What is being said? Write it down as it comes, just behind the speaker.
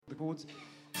gut.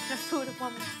 Just hold it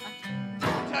one more time.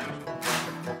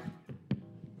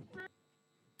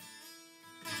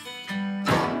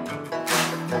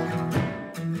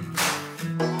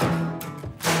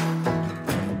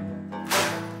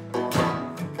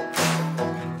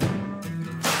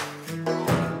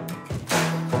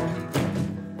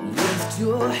 Lift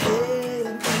your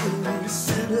head, weary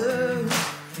sinner.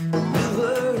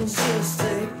 Rivers just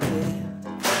take me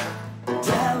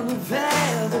down the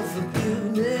path of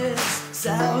forgiveness.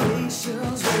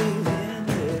 Salvation's waiting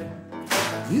there.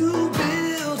 You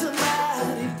built a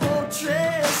mighty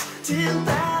fortress,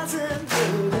 10,000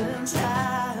 burdens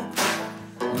high.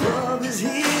 Love is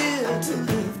here to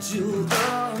lift you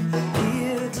up,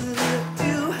 here to lift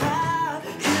you high.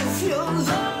 If you're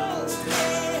lost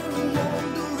and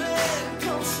wandering,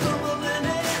 come stumbling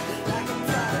in like a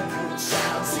prodigal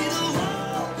child. See the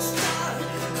walls start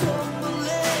crumbling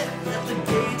at the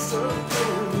gates of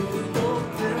glory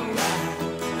open wide.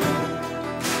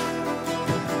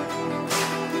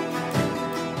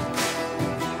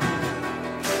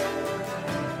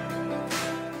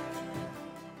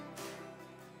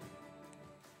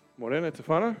 Morena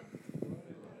Tefana.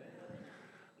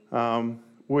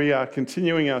 We are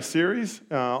continuing our series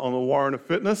on the Warren of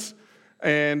Fitness.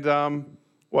 And, well,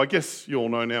 I guess you all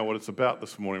know now what it's about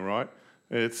this morning, right?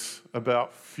 It's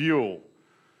about fuel.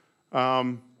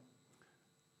 I'm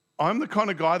the kind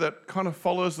of guy that kind of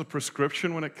follows the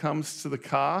prescription when it comes to the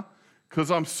car because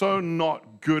I'm so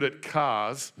not good at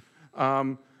cars.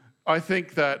 I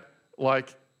think that,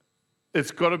 like,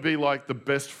 it's got to be, like, the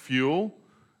best fuel.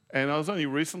 And I was only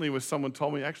recently where someone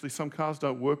told me, actually, some cars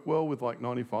don't work well with like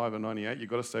 95 or 98. You've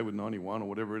got to stay with 91 or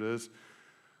whatever it is.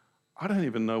 I don't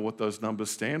even know what those numbers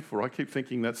stand for. I keep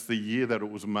thinking that's the year that it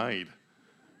was made,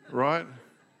 right?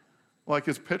 Like,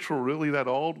 is petrol really that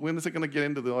old? When is it going to get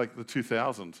into the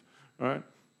 2000s, right?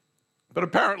 But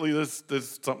apparently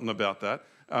there's something about that.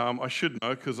 I should know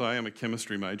because I am a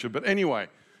chemistry major. But anyway,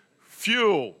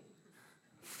 fuel.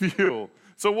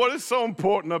 So what is so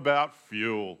important about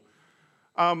fuel?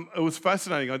 It was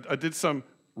fascinating. I did some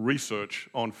research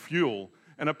on fuel,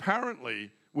 and apparently,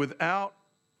 without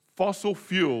fossil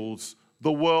fuels,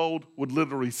 the world would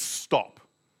literally stop.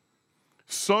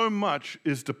 So much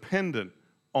is dependent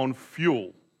on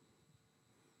fuel.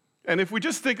 And if we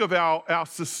just think of our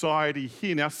society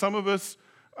here, now some of us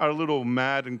are a little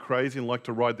mad and crazy and like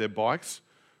to ride their bikes.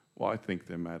 Well, I think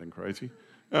they're mad and crazy.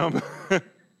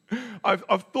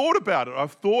 I've thought about it. I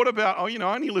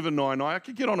only live in Naini. I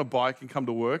could get on a bike and come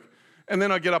to work, and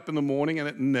then I get up in the morning and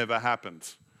it never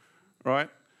happens, right?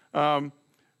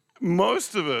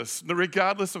 Most of us,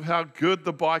 regardless of how good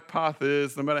the bike path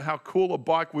is, no matter how cool a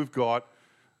bike we've got,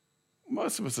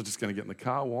 most of us are just going to get in the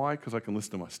car. Why? Because I can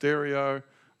listen to my stereo.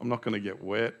 I'm not going to get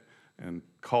wet and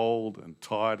cold and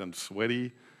tired and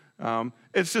sweaty.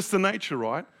 It's just the nature,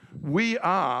 right? We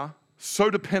are so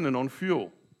dependent on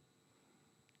fuel.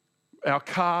 Our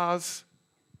cars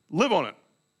live on it.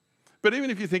 But even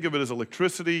if you think of it as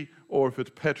electricity or if it's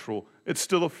petrol, it's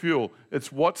still a fuel.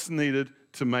 It's what's needed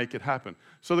to make it happen.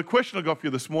 So the question I got for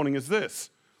you this morning is this.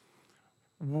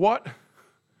 What,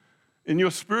 in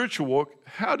your spiritual walk,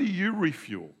 how do you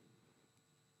refuel?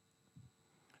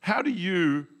 How do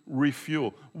you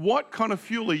refuel? What kind of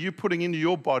fuel are you putting into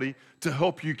your body to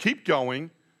help you keep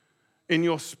going in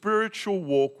your spiritual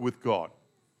walk with God?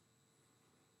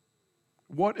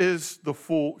 What is the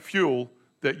full fuel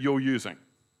that you're using?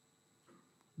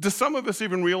 Do some of us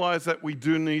even realize that we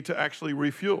do need to actually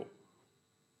refuel?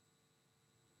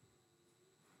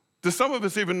 Do some of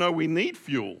us even know we need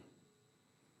fuel?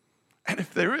 And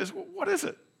if there is, what is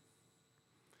it?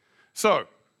 So,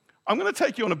 I'm going to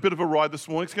take you on a bit of a ride this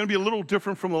morning. It's going to be a little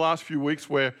different from the last few weeks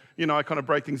where, I kind of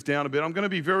break things down a bit. I'm going to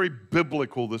be very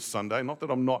biblical this Sunday. Not that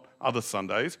I'm not other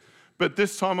Sundays. But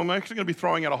this time I'm actually going to be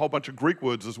throwing out a whole bunch of Greek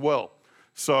words as well.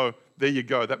 So there you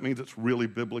go. That means it's really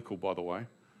biblical, by the way,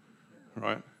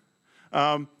 right?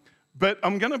 But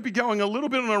I'm going to be going a little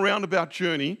bit on a roundabout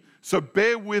journey, so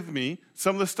bear with me.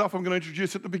 Some of the stuff I'm going to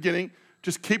introduce at the beginning,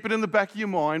 just keep it in the back of your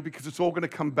mind because it's all going to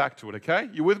come back to it, okay?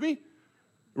 You with me?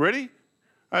 Ready?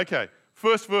 Okay.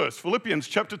 First verse, Philippians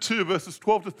chapter 2, verses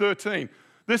 12 to 13.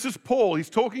 This is Paul. He's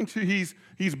talking to his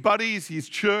buddies, his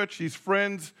church, his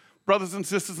friends, brothers and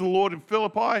sisters in the Lord in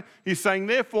Philippi. He's saying,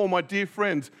 therefore, my dear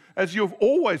friends, as you have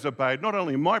always obeyed, not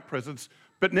only in my presence,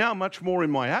 but now much more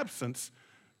in my absence,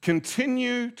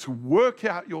 continue to work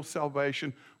out your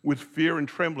salvation with fear and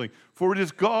trembling. For it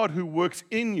is God who works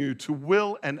in you to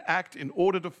will and act in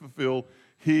order to fulfill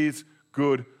his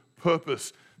good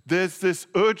purpose. There's this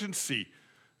urgency.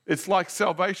 It's like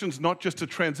salvation's not just a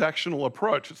transactional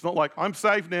approach. It's not like, I'm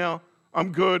saved now,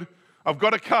 I'm good, I've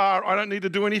got a car. I don't need to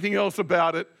do anything else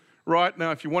about it, right?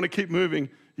 Now, if you want to keep moving,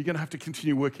 you're going to have to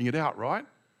continue working it out, right?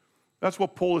 That's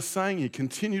what Paul is saying here.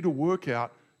 Continue to work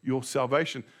out your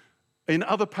salvation. In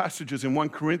other passages, in 1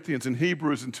 Corinthians, in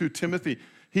Hebrews, and 2 Timothy,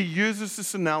 he uses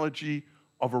this analogy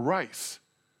of a race.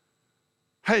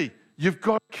 Hey, you've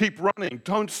got to keep running.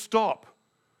 Don't stop.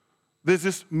 There's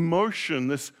this motion,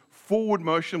 this forward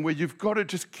motion where you've got to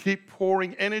just keep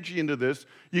pouring energy into this.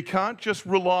 You can't just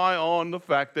rely on the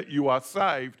fact that you are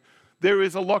saved. There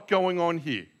is a lot going on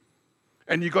here,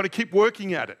 and you've got to keep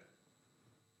working at it.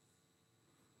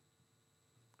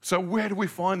 So where do we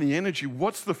find the energy?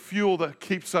 What's the fuel that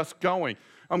keeps us going?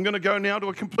 I'm going to go now to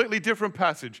a completely different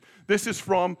passage. This is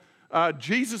from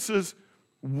Jesus'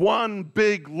 one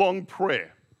big, long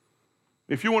prayer.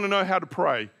 If you want to know how to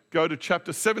pray, go to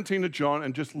chapter 17 of John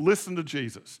and just listen to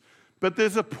Jesus. But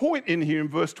there's a point in here in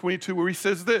verse 22 where he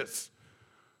says this,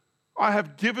 I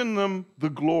have given them the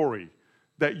glory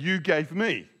that you gave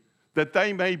me, that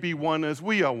they may be one as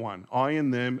we are one, I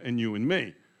and them and you and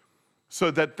me,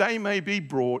 so that they may be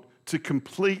brought to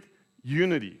complete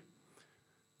unity.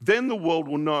 Then the world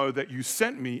will know that you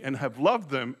sent me and have loved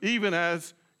them even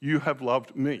as you have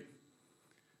loved me.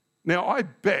 Now, I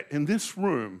bet in this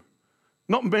room,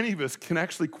 not many of us can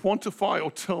actually quantify or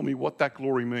tell me what that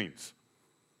glory means.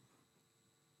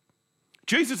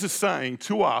 Jesus is saying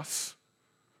to us,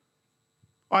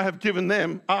 I have given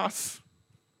them, us,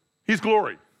 his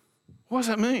glory. What does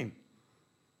that mean?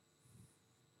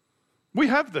 We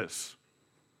have this.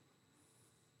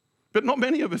 But not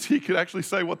many of us here could actually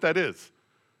say what that is.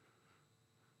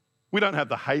 We don't have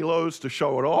the halos to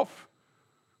show it off,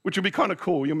 which would be kind of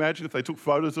cool. You imagine if they took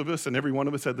photos of us and every one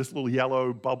of us had this little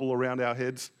yellow bubble around our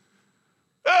heads.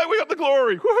 Hey, we got the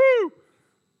glory, woohoo!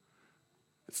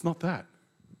 It's not that.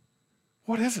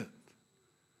 What is it?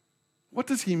 What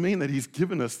does he mean that he's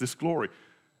given us this glory?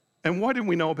 And why didn't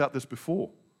we know about this before?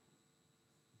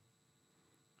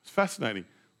 It's fascinating.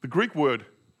 The Greek word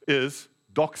is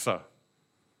doxa.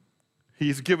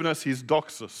 He's given us his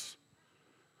doxos.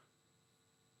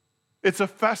 It's a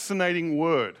fascinating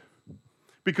word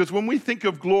because when we think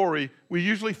of glory, we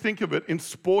usually think of it in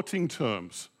sporting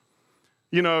terms.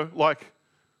 You know, like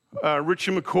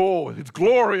Richie McCaw, it's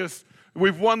glorious.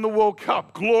 We've won the World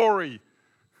Cup, glory.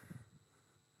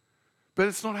 But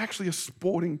it's not actually a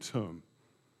sporting term.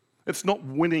 It's not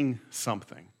winning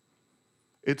something.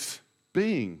 It's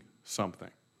being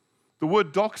something. The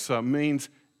word doxa means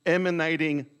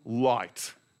emanating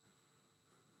light.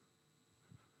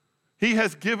 He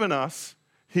has given us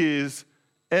his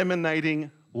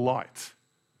emanating light.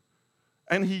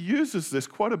 And he uses this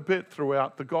quite a bit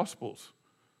throughout the Gospels.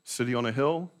 City on a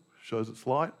hill shows its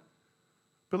light.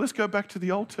 But let's go back to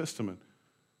the Old Testament.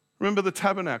 Remember the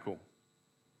tabernacle?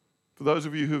 For those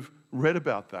of you who've read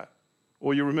about that,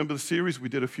 or you remember the series we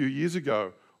did a few years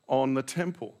ago on the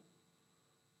temple.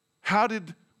 How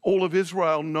did all of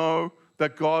Israel know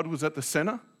that God was at the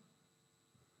center?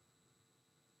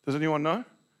 Does anyone know?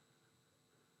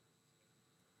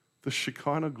 The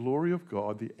Shekinah glory of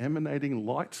God, the emanating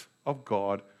light of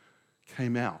God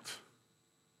came out.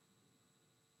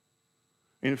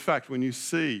 In fact, when you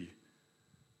see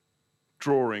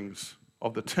drawings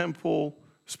of the temple,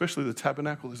 especially the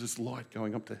tabernacle, there's this light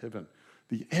going up to heaven.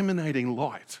 The emanating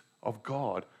light of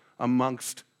God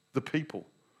amongst the people.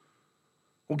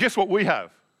 Well, guess what we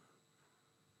have?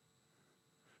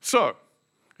 So,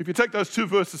 if you take those two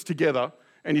verses together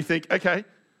and you think, okay,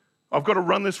 I've got to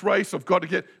run this race, I've got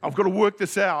to work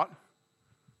this out,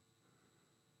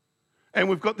 and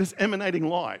we've got this emanating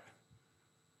light,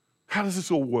 how does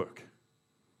this all work?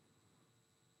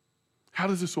 How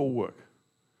does this all work?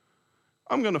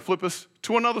 I'm going to flip us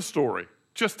to another story,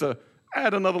 just to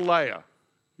add another layer.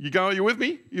 Are you with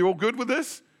me? You all good with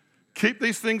this? Keep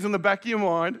these things in the back of your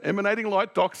mind. Emanating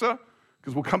light, doxa,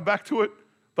 because we'll come back to it.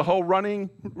 The whole running,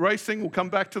 racing, we'll come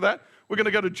back to that. We're going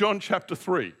to go to John chapter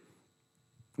 3.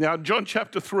 Now, John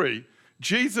chapter 3,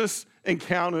 Jesus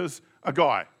encounters a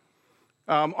guy.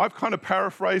 I've kind of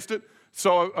paraphrased it,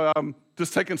 so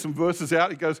just taking some verses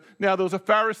out. He goes, now there was a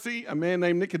Pharisee, a man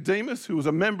named Nicodemus, who was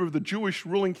a member of the Jewish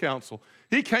ruling council.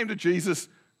 He came to Jesus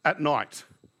at night.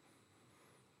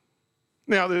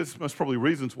 Now, there's most probably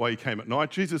reasons why he came at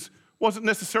night. Jesus wasn't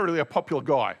necessarily a popular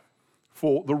guy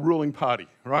for the ruling party,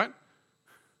 right?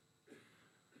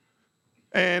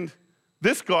 And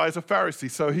this guy is a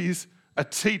Pharisee, so he's a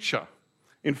teacher.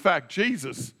 In fact,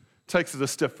 Jesus takes it a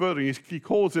step further. He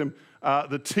calls him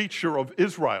the teacher of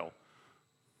Israel.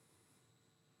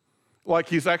 Like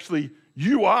he's actually,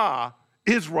 you are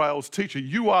Israel's teacher.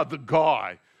 You are the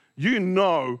guy. You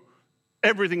know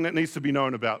everything that needs to be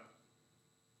known about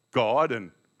God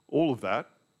and all of that.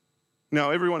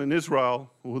 Now, everyone in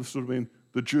Israel, or this would have been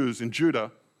the Jews in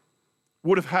Judah,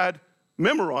 would have had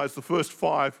memorized the first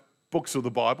 5 books of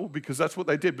the Bible because that's what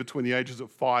they did between the ages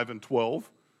of 5 and 12.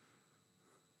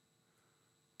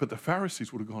 But the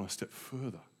Pharisees would have gone a step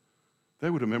further. They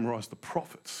would have memorized the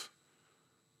prophets.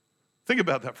 Think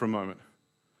about that for a moment.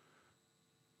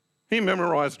 He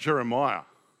memorized Jeremiah.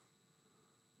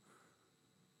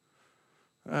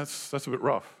 That's a bit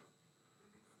rough.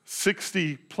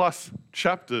 60 plus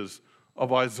chapters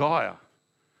of Isaiah.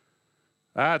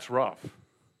 That's rough.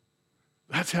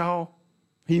 That's how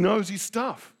he knows his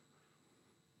stuff.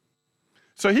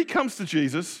 So he comes to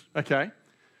Jesus, okay,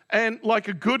 and like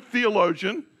a good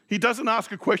theologian, he doesn't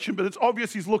ask a question, but it's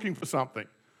obvious he's looking for something.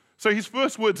 So his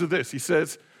first words are this. He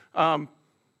says, I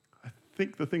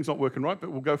think the thing's not working right,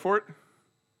 but we'll go for it.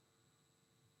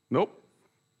 Nope.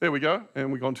 There we go,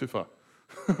 and we've gone too far.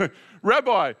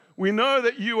 Rabbi, we know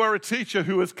that you are a teacher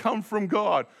who has come from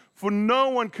God, for no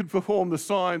one could perform the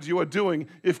signs you are doing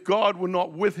if God were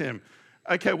not with him.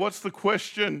 Okay, what's the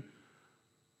question,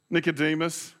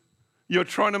 Nicodemus? You're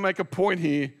trying to make a point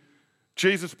here.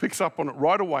 Jesus picks up on it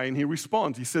right away and he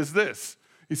responds. He says this.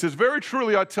 He says, very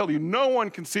truly I tell you, no one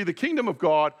can see the kingdom of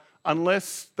God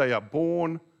unless they are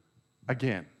born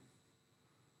again.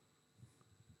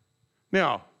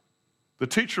 Now, the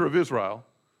teacher of Israel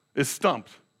is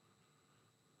stumped.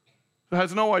 He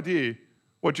has no idea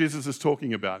what Jesus is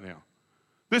talking about now.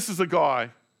 This is a guy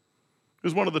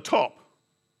who's one of the top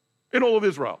in all of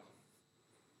Israel.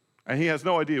 And he has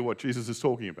no idea what Jesus is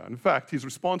talking about. In fact, his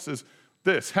response is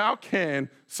this: how can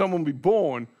someone be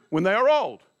born when they are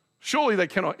old? Surely they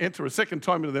cannot enter a second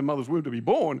time into their mother's womb to be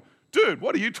born. Dude,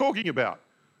 what are you talking about?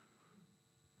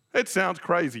 It sounds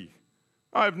crazy.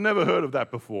 I've never heard of that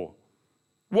before.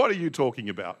 What are you talking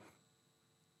about?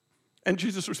 And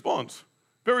Jesus responds,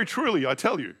 very truly, I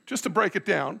tell you, just to break it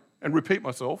down and repeat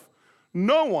myself,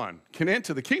 no one can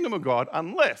enter the kingdom of God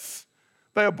unless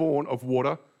they are born of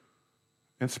water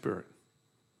and spirit.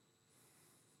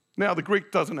 Now, the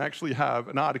Greek doesn't actually have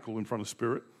an article in front of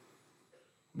spirit.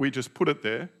 We just put it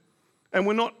there. And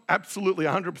we're not absolutely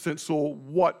 100% sure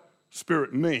what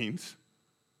spirit means,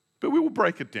 but we will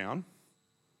break it down.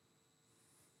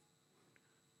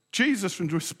 Jesus, in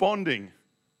responding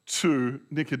to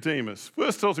Nicodemus,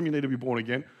 first tells him you need to be born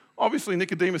again. Obviously,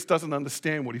 Nicodemus doesn't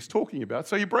understand what he's talking about,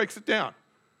 so he breaks it down.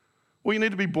 Well, you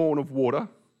need to be born of water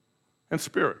and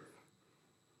spirit.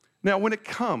 Now, when it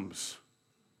comes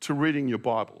to reading your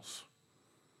Bibles,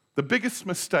 the biggest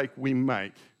mistake we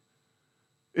make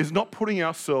is not putting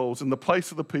ourselves in the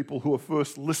place of the people who are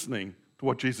first listening to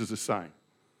what Jesus is saying.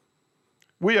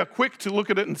 We are quick to look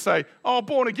at it and say, oh,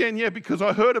 born again, yeah, because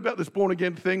I heard about this born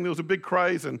again thing. There was a big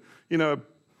craze and,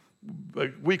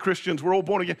 we Christians, we're all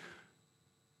born again.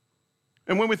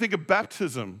 And when we think of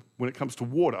baptism, when it comes to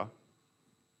water,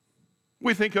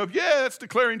 we think of, yeah, that's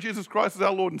declaring Jesus Christ as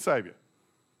our Lord and Savior.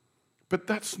 But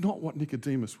that's not what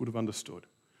Nicodemus would have understood.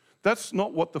 That's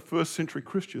not what the first century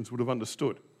Christians would have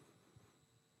understood.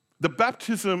 The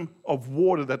baptism of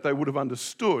water that they would have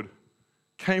understood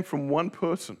came from one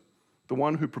person, the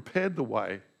one who prepared the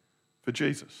way for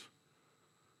Jesus.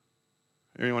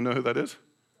 Anyone know who that is?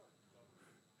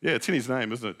 Yeah, it's in his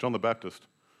name, isn't it? John the Baptist.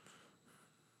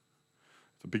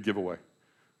 It's a big giveaway.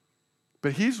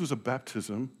 But his was a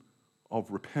baptism of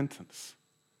repentance.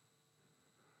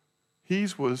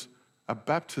 His was a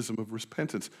baptism of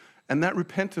repentance. And that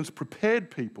repentance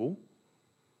prepared people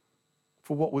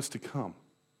for what was to come.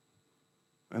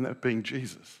 And that being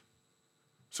Jesus.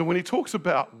 So when he talks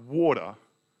about water,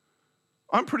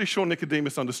 I'm pretty sure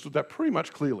Nicodemus understood that pretty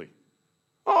much clearly.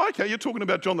 Oh, okay, you're talking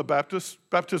about John the Baptist,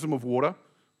 baptism of water,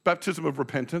 baptism of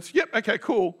repentance. Yep, okay,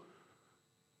 cool.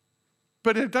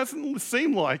 But it doesn't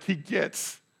seem like he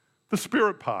gets the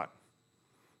spirit part.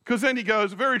 Because then he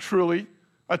goes, very truly,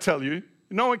 I tell you,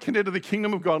 no one can enter the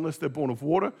kingdom of God unless they're born of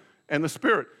water and the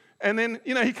spirit. And then,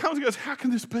 he comes and goes, how can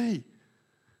this be?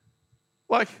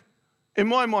 Like, in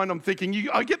my mind, I'm thinking,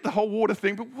 I get the whole water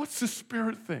thing, but what's the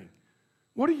spirit thing?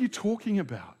 What are you talking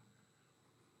about?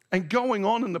 And going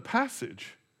on in the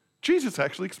passage, Jesus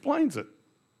actually explains it.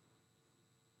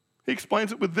 He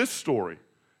explains it with this story.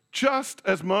 Just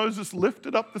as Moses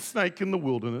lifted up the snake in the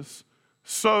wilderness,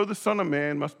 so the Son of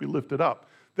Man must be lifted up,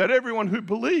 that everyone who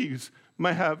believes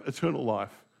may have eternal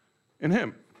life in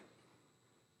him.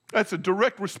 That's a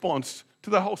direct response to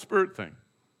the whole spirit thing.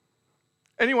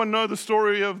 Anyone know the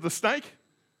story of the snake?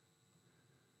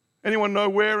 Anyone know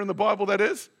where in the Bible that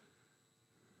is?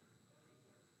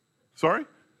 Sorry?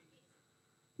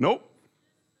 Nope.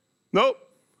 Nope.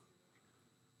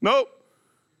 Nope.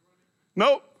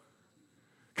 Nope.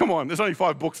 Come on, there's only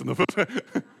 5 books in the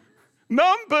book.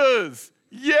 Numbers.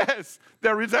 Yes,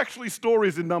 there is actually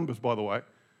stories in Numbers, by the way.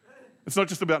 It's not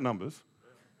just about numbers,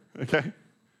 okay?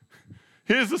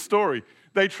 Here's the story.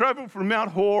 They traveled from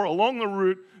Mount Hor along the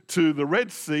route to the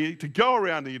Red Sea to go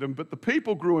around Edom, but the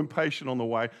people grew impatient on the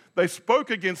way. They spoke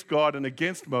against God and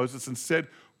against Moses and said,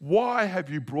 "Why have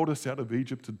you brought us out of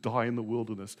Egypt to die in the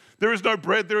wilderness? There is no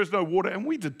bread, there is no water, and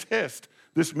we detest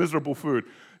this miserable food."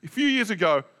 A few years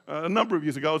ago, a number of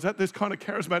years ago, I was at this kind of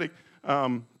charismatic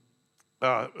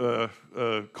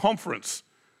conference.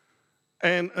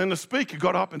 And the speaker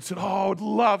got up and said, "Oh, I would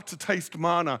love to taste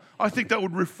manna. I think that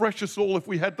would refresh us all if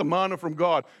we had the manna from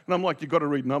God." And I'm like, you've got to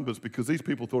read Numbers because these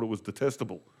people thought it was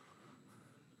detestable.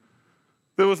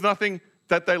 There was nothing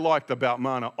that they liked about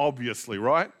manna, obviously,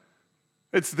 right?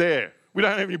 It's there. We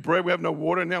don't have any bread, we have no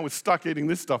water, and now we're stuck eating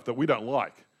this stuff that we don't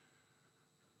like.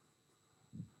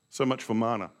 So much for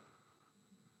manna.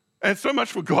 And so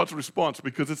much for God's response,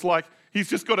 because it's like he's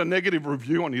just got a negative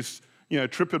review on his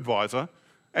TripAdvisor.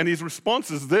 And his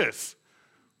response is this.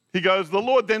 He goes, "The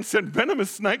Lord then sent venomous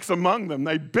snakes among them.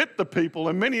 They bit the people,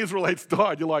 and many Israelites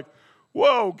died." You're like,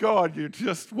 whoa, God,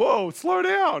 slow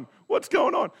down. What's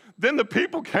going on? Then the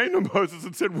people came to Moses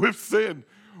and said, "We've sinned.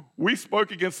 We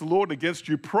spoke against the Lord and against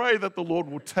you. Pray that the Lord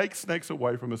will take snakes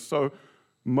away from us." So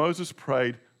Moses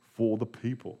prayed for the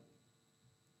people.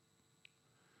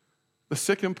 The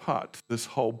second part to this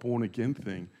whole born again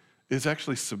thing is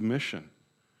actually submission.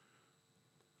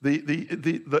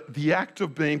 The act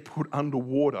of being put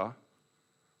underwater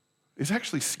is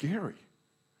actually scary.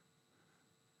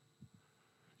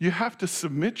 You have to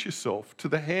submit yourself to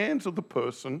the hands of the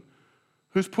person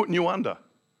who's putting you under.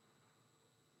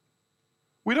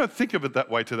 We don't think of it that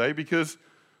way today because,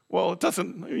 well,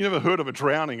 you never heard of a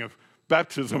drowning of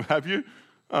baptism, have you?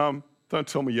 Don't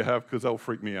tell me you have because that'll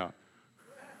freak me out.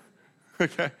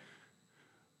 Okay?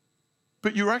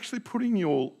 But you're actually putting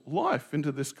your life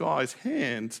into this guy's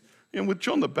hands. And with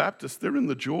John the Baptist, they're in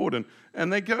the Jordan,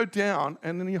 and they go down,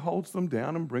 and then he holds them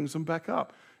down and brings them back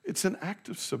up. It's an act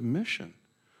of submission.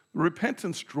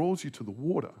 Repentance draws you to the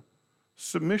water.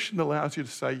 Submission allows you to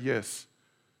say, "Yes,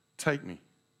 take me."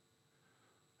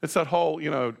 It's that whole,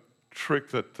 trick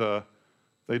that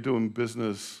they do in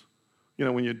business,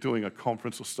 when you're doing a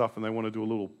conference or stuff and they want to do a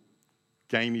little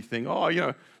gamey thing.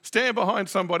 Stand behind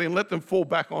somebody and let them fall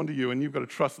back onto you, and you've got to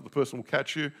trust that the person will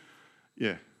catch you.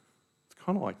 Yeah, it's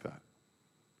kind of like that.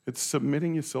 It's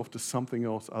submitting yourself to something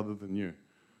else other than you.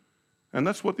 And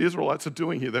that's what the Israelites are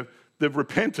doing here. They've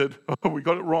repented. "Oh, we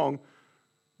got it wrong.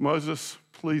 Moses,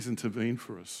 please intervene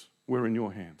for us. We're in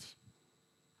your hands."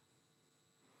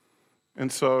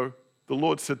 And so the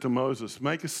Lord said to Moses,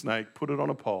 "Make a snake, put it on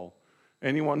a pole.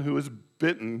 Anyone who is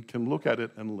bitten can look at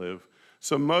it and live."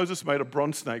 So Moses made a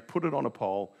bronze snake, put it on a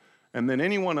pole, and then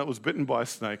anyone that was bitten by a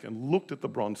snake and looked at the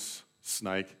bronze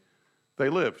snake, they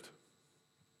lived.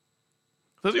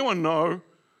 Does anyone know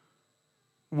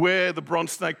where the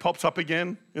bronze snake pops up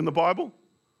again in the Bible?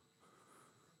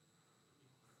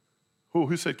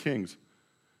 Who said Kings?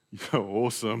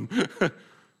 Awesome.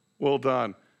 Well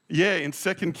done. Yeah, in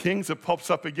 2 Kings, it pops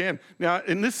up again. Now,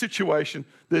 in this situation,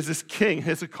 there's this king,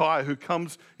 Hezekiah,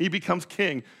 he becomes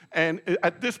king. And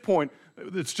at this point,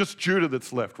 it's just Judah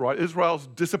that's left, right? Israel's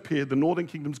disappeared, the northern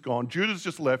kingdom's gone, Judah's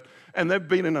just left, and they've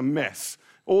been in a mess.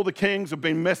 All the kings have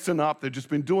been messing up, they've just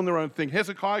been doing their own thing.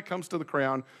 Hezekiah comes to the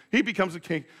crown, he becomes a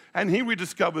king, and he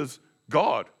rediscovers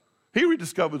God. He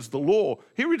rediscovers the law.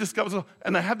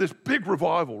 And they have this big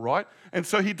revival, right? And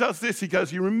so he does this. He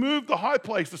goes, "You remove the high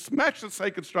places, smash the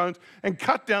sacred stones, and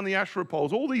cut down the Asherah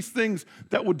poles." All these things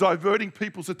that were diverting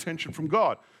people's attention from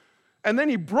God. And then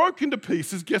he broke into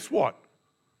pieces, guess what?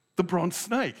 The bronze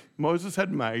snake Moses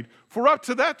had made. For up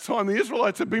to that time, the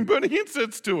Israelites had been burning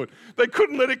incense to it. They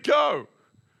couldn't let it go.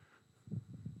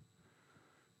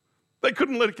 They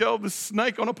couldn't let it go of this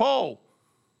snake on a pole.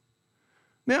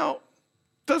 Now,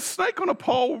 does snake on a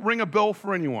pole ring a bell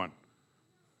for anyone?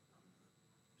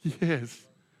 Yes.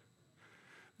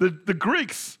 The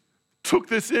Greeks took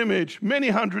this image many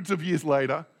hundreds of years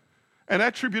later and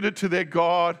attributed it to their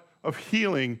god of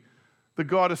healing, the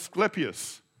god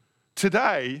Asclepius.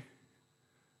 Today,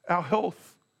 our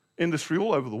health industry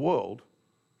all over the world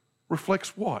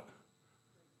reflects what?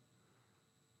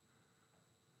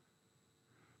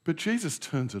 But Jesus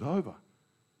turns it over,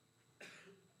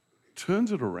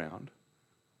 turns it around.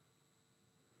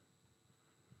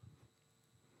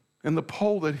 And the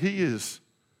pole that he is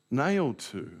nailed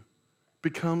to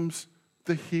becomes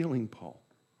the healing pole.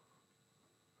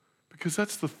 Because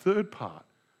that's the third part.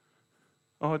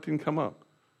 Oh, it didn't come up.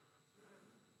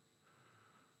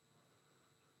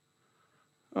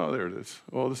 Oh, there it is.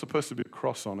 Oh, there's supposed to be a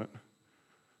cross on it.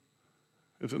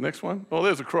 Is it the next one? Oh,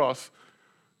 there's a cross.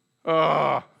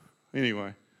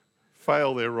 Anyway,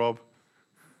 fail there, Rob.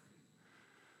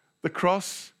 The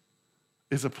cross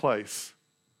is a place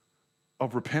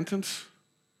of repentance,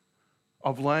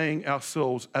 of laying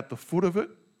ourselves at the foot of it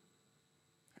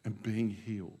and being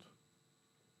healed.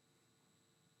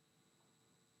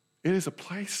 It is a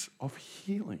place of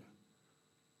healing.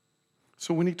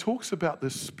 So when he talks about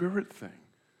this spirit thing,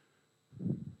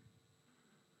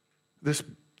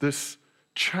 this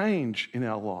change in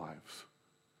our lives,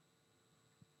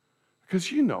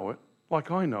 because you know it,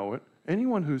 like I know it,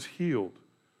 anyone who's healed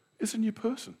is a new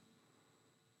person.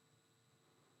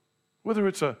 Whether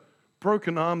it's a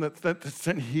broken arm that's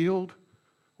then healed,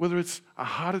 whether it's a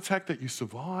heart attack that you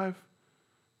survive,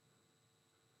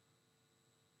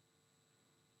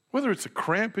 whether it's a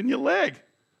cramp in your leg,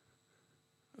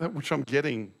 which I'm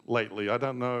getting lately. I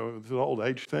don't know, is it an old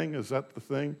age thing? Is that the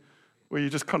thing? Where you're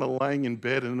just kind of laying in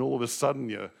bed and all of a sudden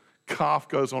your calf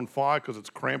goes on fire because it's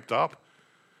cramped up.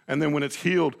 And then when it's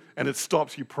healed and it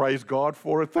stops, you praise God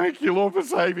for it. Thank you, Lord, for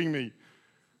saving me.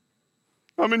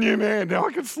 I'm a new man. Now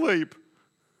I can sleep.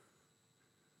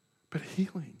 But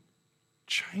healing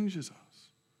changes us.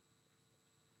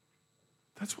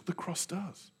 That's what the cross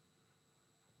does.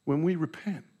 When we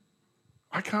repent,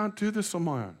 I can't do this on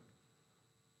my own.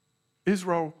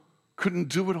 Israel couldn't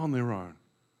do it on their own.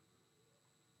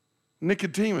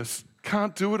 Nicodemus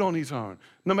can't do it on his own,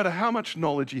 no matter how much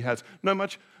knowledge he has, no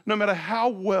matter how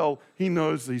well he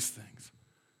knows these things.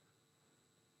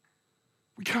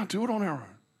 We can't do it on our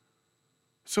own.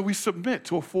 So we submit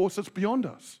to a force that's beyond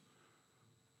us.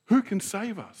 Who can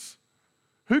save us?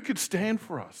 Who could stand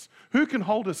for us? Who can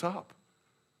hold us up?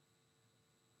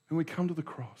 And we come to the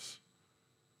cross,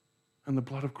 and the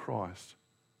blood of Christ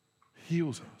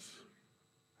heals us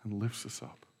and lifts us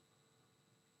up.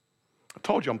 I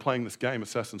told you I'm playing this game,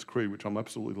 Assassin's Creed, which I'm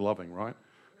absolutely loving, right?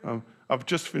 I've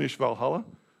just finished Valhalla,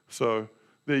 so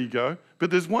there you go.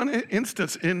 But there's one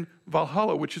instance in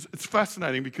Valhalla which it's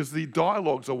fascinating because the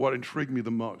dialogues are what intrigue me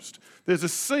the most. There's a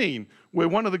scene where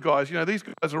one of the guys, these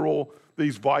guys are all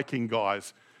these Viking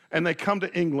guys, and they come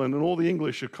to England, and all the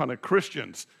English are kind of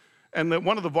Christians. And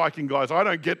one of the Viking guys, I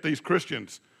don't get these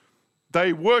Christians.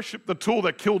 They worship the tool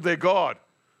that killed their god.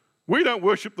 We don't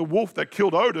worship the wolf that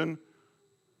killed Odin.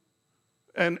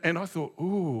 And I thought,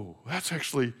 ooh, that's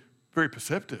actually very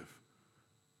perceptive.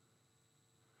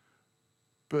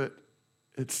 But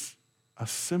it's a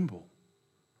symbol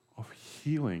of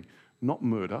healing, not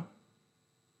murder.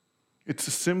 It's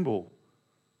a symbol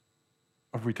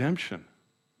of redemption,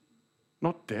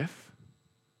 not death.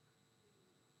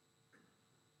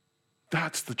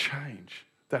 That's the change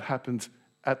that happens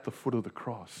at the foot of the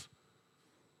cross.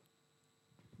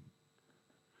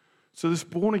 So this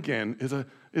born again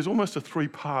is almost a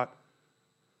three-part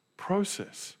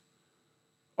process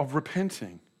of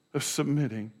repenting, of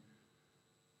submitting,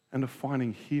 and of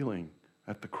finding healing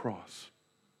at the cross.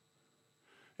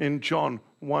 In John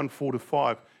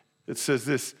 1:4-5, it says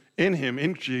this, in him,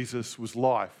 in Jesus, was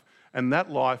life, and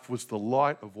that life was the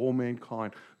light of all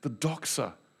mankind, the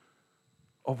doxa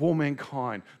of all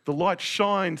mankind. The light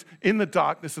shines in the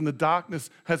darkness, and the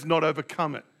darkness has not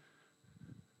overcome it.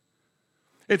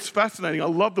 It's fascinating. I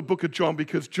love the book of John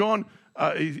because John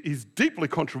is deeply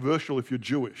controversial if you're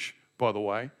Jewish, by the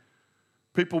way.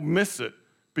 People miss it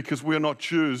because we're not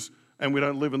Jews and we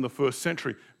don't live in the first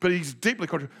century. But he's deeply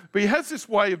controversial. But he has this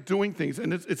way of doing things,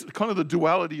 and it's kind of the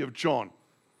duality of John.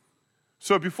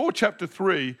 So before chapter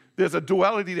 3, there's a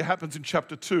duality that happens in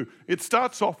chapter 2. It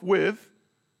starts off with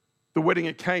the wedding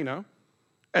at Cana,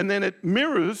 and then it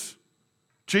mirrors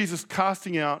Jesus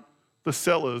casting out the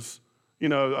sellers in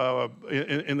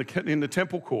the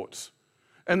temple courts.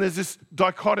 And there's this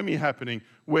dichotomy happening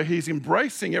where he's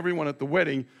embracing everyone at the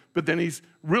wedding, but then he's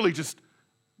really just,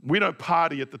 we don't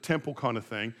party at the temple kind of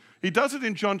thing. He does it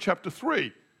in John chapter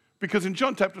 3, because in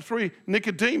John chapter 3,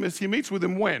 Nicodemus, he meets with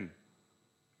him when?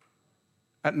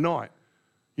 At night.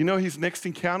 You know his next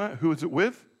encounter, who is it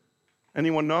with?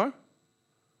 Anyone know?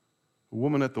 A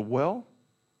woman at the well.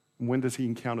 And when does he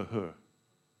encounter her?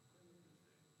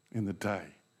 In the day.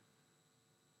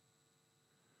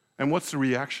 And what's the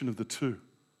reaction of the two?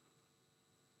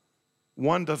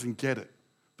 One doesn't get it.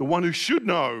 The one who should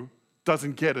know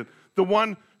doesn't get it. The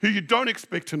one who you don't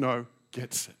expect to know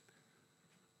gets it.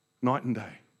 Night and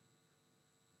day.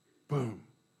 Boom.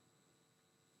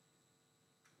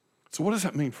 So what does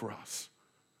that mean for us?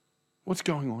 What's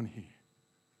going on here?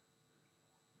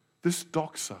 This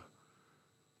doxa,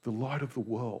 the light of the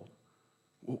world,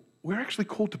 well, we're actually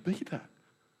called to be that.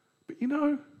 But I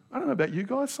don't know about you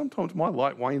guys, sometimes my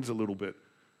light wanes a little bit.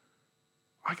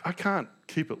 I can't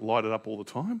keep it lighted up all the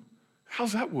time.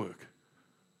 How's that work?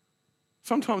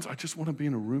 Sometimes I just want to be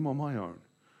in a room on my own.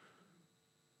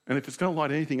 And if it's going to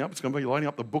light anything up, it's going to be lighting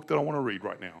up the book that I want to read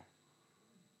right now.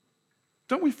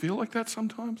 Don't we feel like that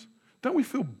sometimes? Don't we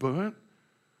feel burnt?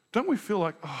 Don't we feel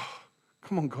like, oh,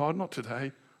 come on, God, not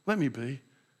today. Let me be.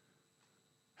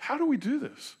 How do we do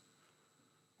this?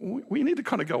 We need to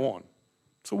kind of go on.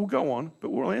 So we'll go on, but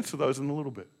we'll answer those in a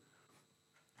little bit.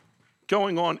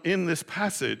 Going on in this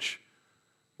passage,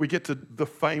 we get to the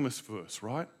famous verse,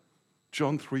 right?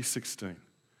 John 3:16.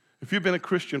 If you've been a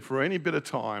Christian for any bit of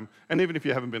time, and even if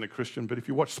you haven't been a Christian, but if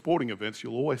you watch sporting events,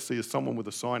 you'll always see someone with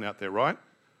a sign out there, right?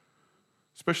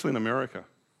 Especially in America.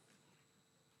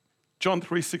 John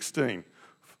 3:16.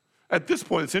 At this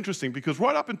point, it's interesting because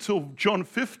right up until John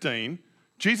 15,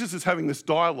 Jesus is having this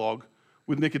dialogue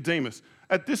with Nicodemus.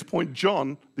 At this point,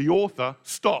 John, the author,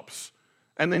 stops,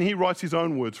 and then he writes his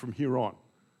own words from here on,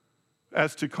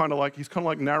 as to he's kind of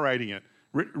like narrating it,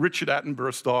 Richard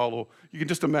Attenborough style, or you can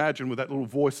just imagine with that little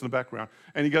voice in the background.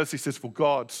 And he says, "For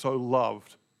God so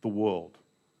loved the world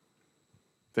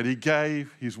that he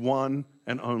gave his one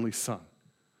and only Son,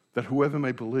 that whoever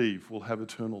may believe will have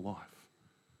eternal life."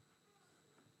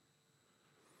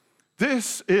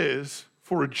 This is,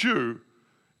 for a Jew,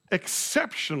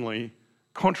 exceptionally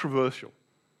controversial.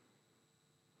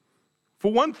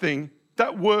 For one thing,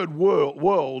 that word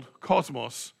world,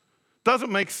 cosmos,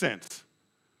 doesn't make sense.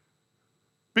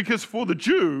 Because for the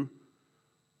Jew,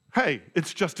 hey,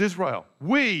 it's just Israel.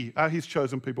 We are his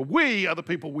chosen people. We are the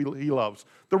people he loves.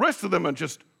 The rest of them are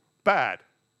just bad.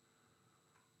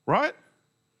 Right?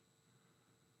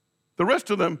 The rest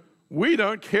of them, we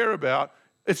don't care about.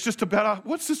 It's just about,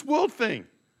 what's this world thing?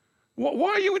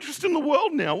 Why are you interested in the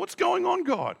world now? What's going on,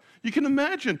 God? You can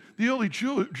imagine the early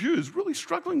Jews really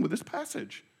struggling with this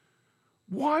passage.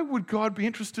 Why would God be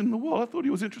interested in the world? I thought he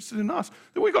was interested in us.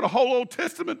 Then we've got a whole Old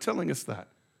Testament telling us that.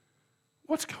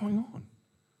 What's going on?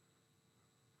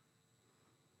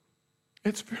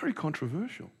 It's very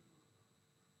controversial.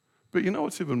 But you know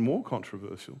what's even more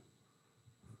controversial?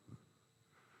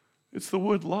 It's the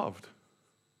word loved.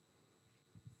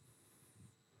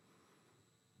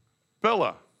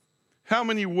 Bella, how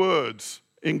many words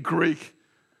in Greek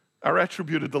are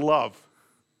attributed to love?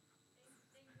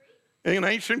 In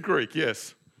ancient Greek,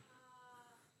 yes.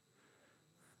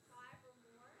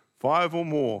 5 or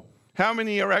more. How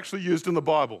many are actually used in the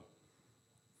Bible?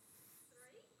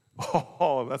 3.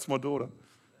 Oh, that's my daughter.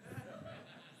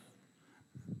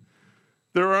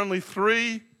 There are only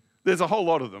 3. There's a whole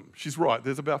lot of them. She's right.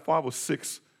 There's about 5 or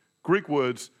 6 Greek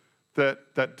words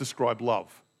that describe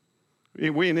love.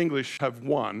 We in English have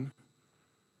 1,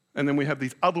 and then we have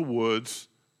these other words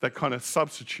that kind of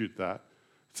substitute that.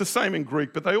 It's the same in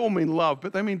Greek, but they all mean love,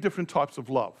 but they mean different types of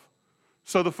love.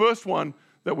 So the first one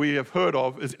that we have heard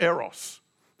of is eros.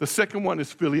 The second one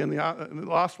is philia, and the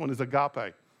last one is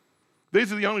agape.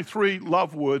 These are the only 3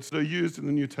 love words that are used in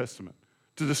the New Testament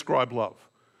to describe love.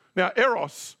 Now,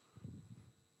 eros,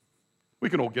 we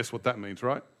can all guess what that means,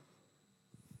 right?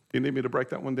 Do you need me to break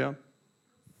that one down?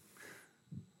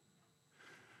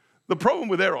 The problem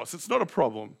with eros, it's not a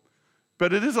problem,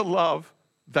 but it is a love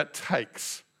that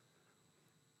takes.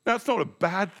 Now, it's not a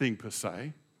bad thing per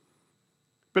se,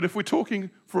 but if we're talking,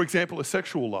 for example, a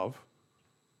sexual love,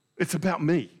 it's about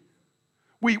me.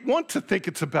 We want to think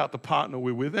it's about the partner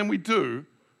we're with, and we do,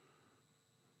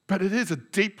 but it is a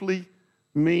deeply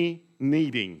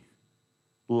me-needing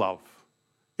love.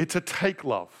 It's a take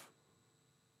love.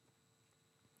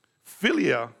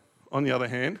 Philia, on the other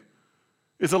hand,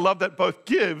 is a love that both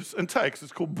gives and takes.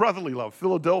 It's called brotherly love.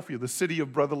 Philadelphia, the city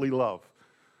of brotherly love.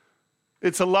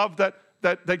 It's a love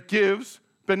that gives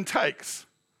but takes.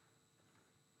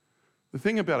 The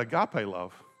thing about agape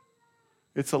love,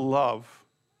 it's a love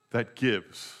that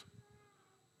gives.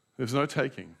 There's no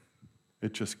taking.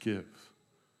 It just gives.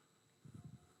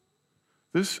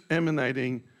 This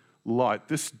emanating light,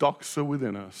 this doxa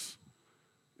within us,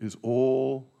 is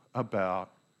all about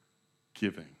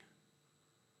giving.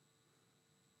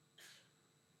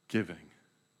 Giving.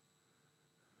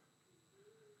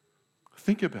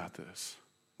 Think about this.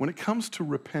 When it comes to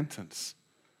repentance,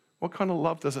 what kind of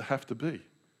love does it have to be?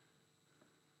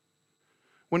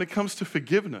 When it comes to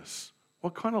forgiveness,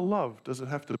 what kind of love does it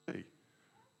have to be?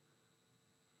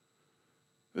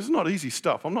 This is not easy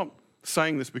stuff. I'm not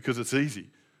saying this because it's easy.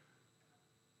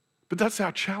 But that's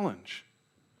our challenge.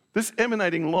 This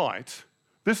emanating light,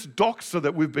 this doxa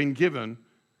that we've been given,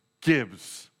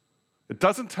 gives. It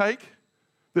doesn't take.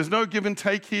 There's no give and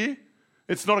take here.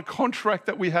 It's not a contract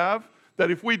that we have,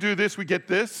 that if we do this, we get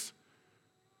this.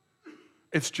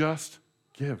 It's just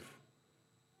give.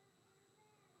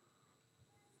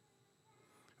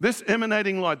 This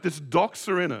emanating light, this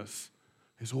doxa in us,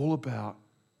 is all about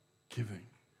giving.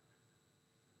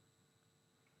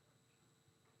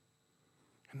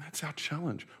 And that's our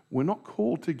challenge. We're not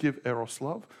called to give eros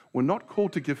love. We're not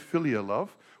called to give philia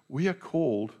love. We are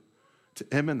called to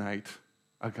emanate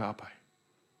agape.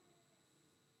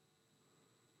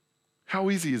 How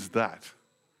easy is that?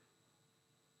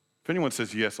 If anyone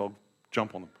says yes, I'll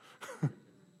jump on them.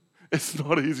 It's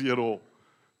not easy at all.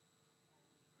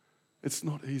 It's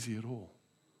not easy at all.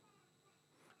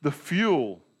 The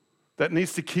fuel that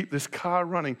needs to keep this car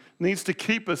running needs to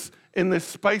keep us in this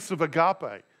space of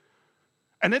agape.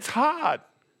 And it's hard.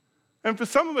 And for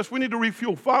some of us, we need to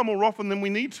refuel far more often than we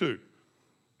need to.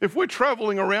 If we're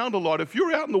traveling around a lot, if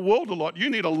you're out in the world a lot, you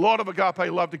need a lot of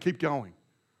agape love to keep going.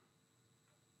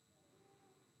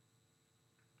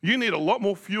 You need a lot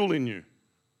more fuel in you.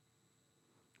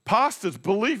 Pastors,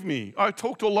 believe me, I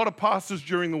talk to a lot of pastors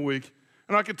during the week,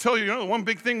 and I can tell you, the one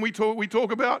big thing we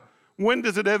talk about, when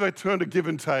does it ever turn to give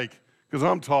and take? Because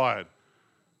I'm tired.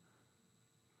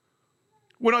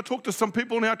 When I talk to some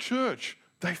people in our church,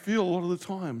 they feel a lot of the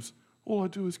times, all I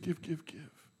do is give, give, give.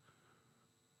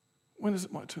 When is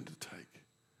it my turn to take?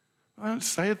 I don't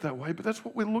say it that way, but that's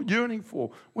what we're yearning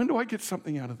for. When do I get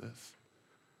something out of this?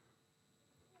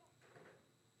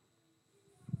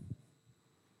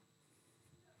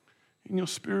 In your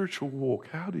spiritual walk,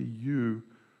 how do you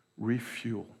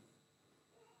refuel?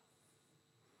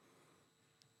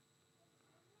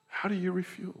 How do you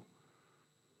refuel?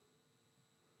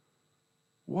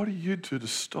 What do you do to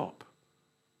stop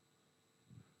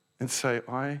and say,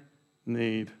 I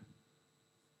need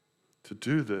to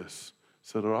do this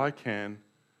so that I can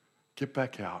get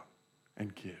back out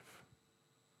and give?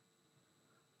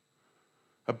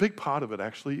 A big part of it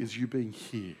actually is you being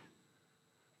here.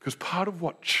 Because part of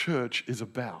what church is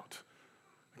about,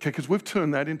 okay, because we've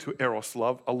turned that into eros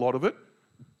love, a lot of it.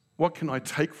 What can I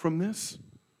take from this?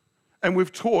 And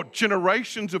we've taught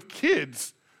generations of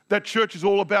kids that church is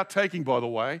all about taking, by the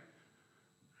way.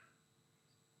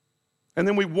 And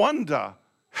then we wonder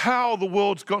how the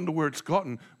world's gotten to where it's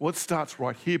gotten. Well, it starts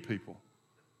right here, people.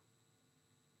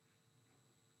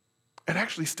 It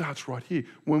actually starts right here.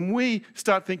 When we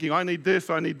start thinking, I need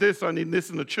this, I need this, I need this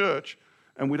in the church,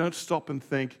 and we don't stop and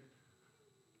think,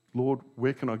 Lord,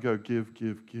 where can I go give,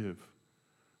 give, give?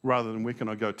 Rather than where can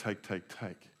I go take, take,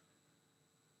 take?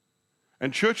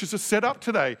 And churches are set up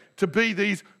today to be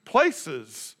these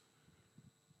places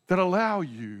that allow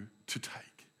you to take.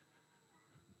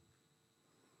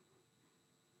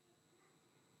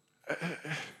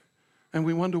 And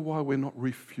we wonder why we're not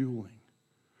refueling.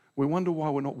 We wonder why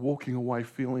we're not walking away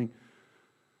feeling,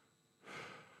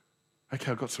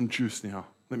 okay, I've got some juice now.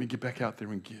 Let me get back out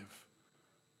there and give.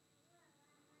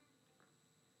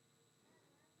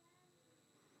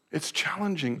 It's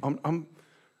challenging.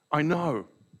 I know.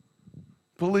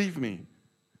 Believe me.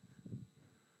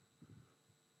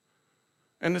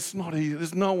 And it's not easy.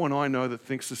 There's no one I know that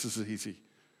thinks this is easy,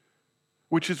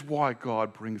 which is why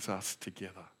God brings us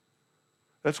together.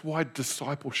 That's why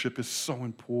discipleship is so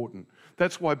important.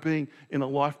 That's why being in a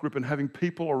life group and having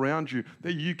people around you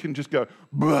that you can just go,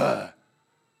 blah,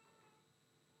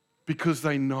 because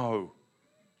they know.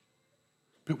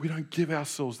 But we don't give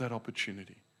ourselves that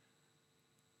opportunity.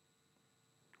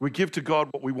 We give to God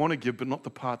what we want to give, but not the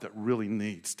part that really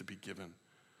needs to be given.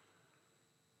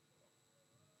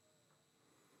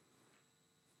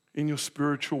 In your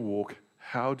spiritual walk,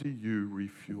 how do you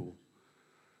refuel?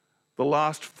 The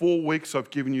last 4 weeks, I've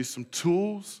given you some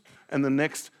tools, and the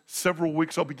next several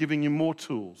weeks, I'll be giving you more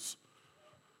tools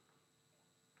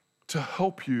to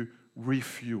help you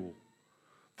refuel.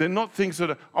 They're not things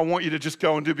that I want you to just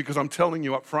go and do because I'm telling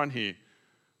you up front here.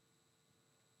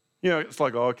 You know, it's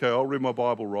like, oh, okay, I'll read my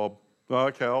Bible, Rob. Oh,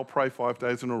 okay, I'll pray 5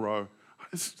 days in a row.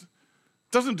 It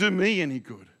doesn't do me any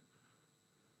good.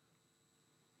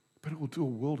 But it will do a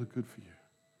world of good for you.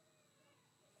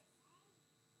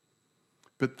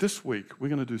 But this week, we're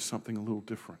going to do something a little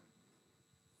different.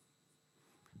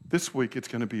 This week, it's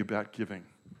going to be about giving.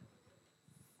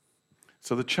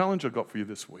 So the challenge I've got for you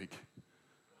this week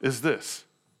is this.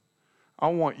 I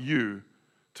want you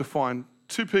to find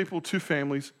 2 people, 2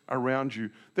 families around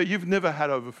you that you've never had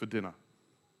over for dinner.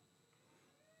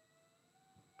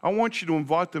 I want you to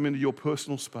invite them into your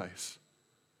personal space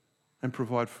and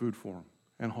provide food for them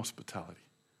and hospitality.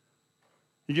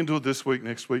 You can do it this week,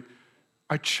 next week.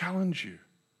 I challenge you.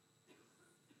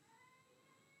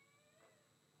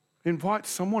 Invite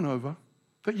someone over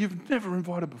that you've never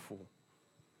invited before.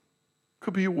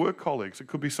 Could be your work colleagues. It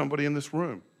could be somebody in this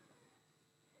room.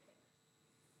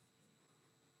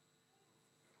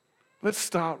 Let's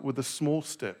start with the small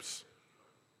steps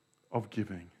of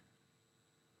giving.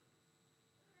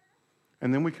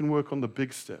 And then we can work on the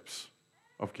big steps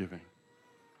of giving.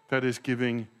 That is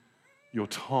giving your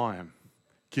time,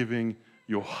 giving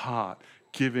your heart,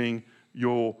 giving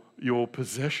your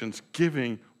possessions,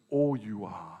 giving all you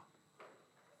are,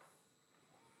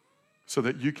 so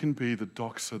that you can be the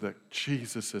doxa that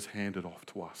Jesus has handed off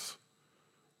to us.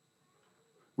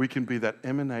 We can be that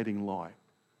emanating light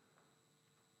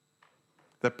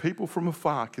that people from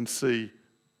afar can see,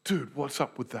 dude, what's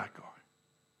up with that guy?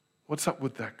 What's up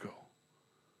with that girl?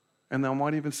 And they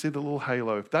might even see the little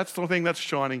halo. If that's the thing that's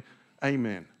shining,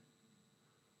 amen.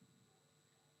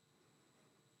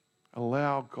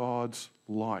 Allow God's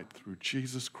light through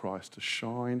Jesus Christ to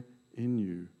shine in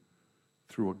you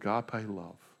through agape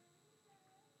love.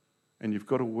 And you've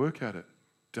got to work at it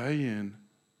day in,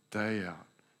 day out.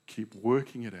 Keep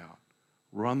working it out.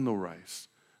 Run the race.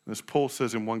 And as Paul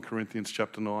says in 1 Corinthians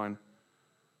chapter 9,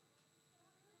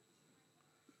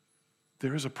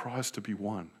 there is a prize to be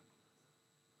won.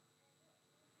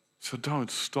 So don't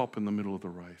stop in the middle of the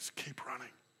race. Keep running.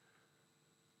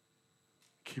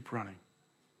 Keep running.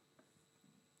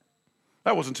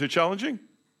 That wasn't too challenging.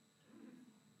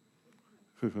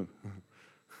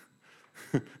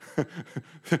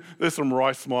 There's some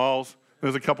wry smiles.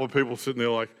 There's a couple of people sitting there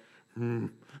like,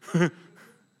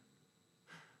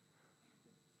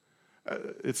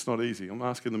 It's not easy. I'm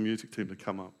asking the music team to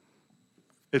come up.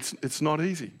 It's not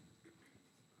easy.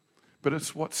 But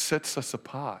it's what sets us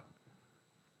apart.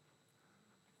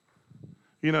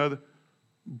 You know, the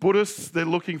Buddhists, they're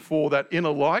looking for that inner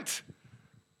light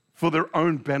for their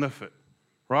own benefit,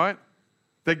 right?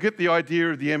 They get the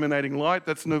idea of the emanating light,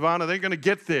 that's nirvana. They're going to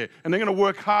get there and they're going to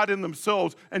work hard in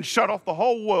themselves and shut off the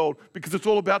whole world because it's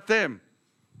all about them.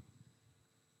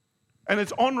 And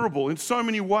it's honorable in so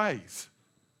many ways.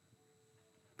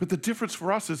 But the difference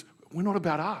for us is we're not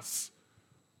about us.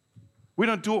 We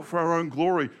don't do it for our own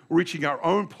glory, reaching our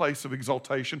own place of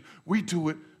exaltation. We do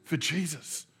it for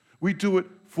Jesus. We do it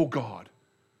for God.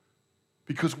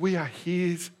 Because we are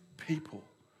His people.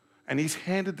 And He's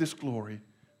handed this glory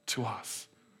to us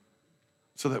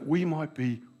so that we might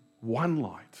be one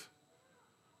light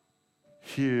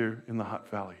here in the Hutt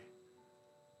Valley.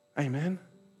 Amen.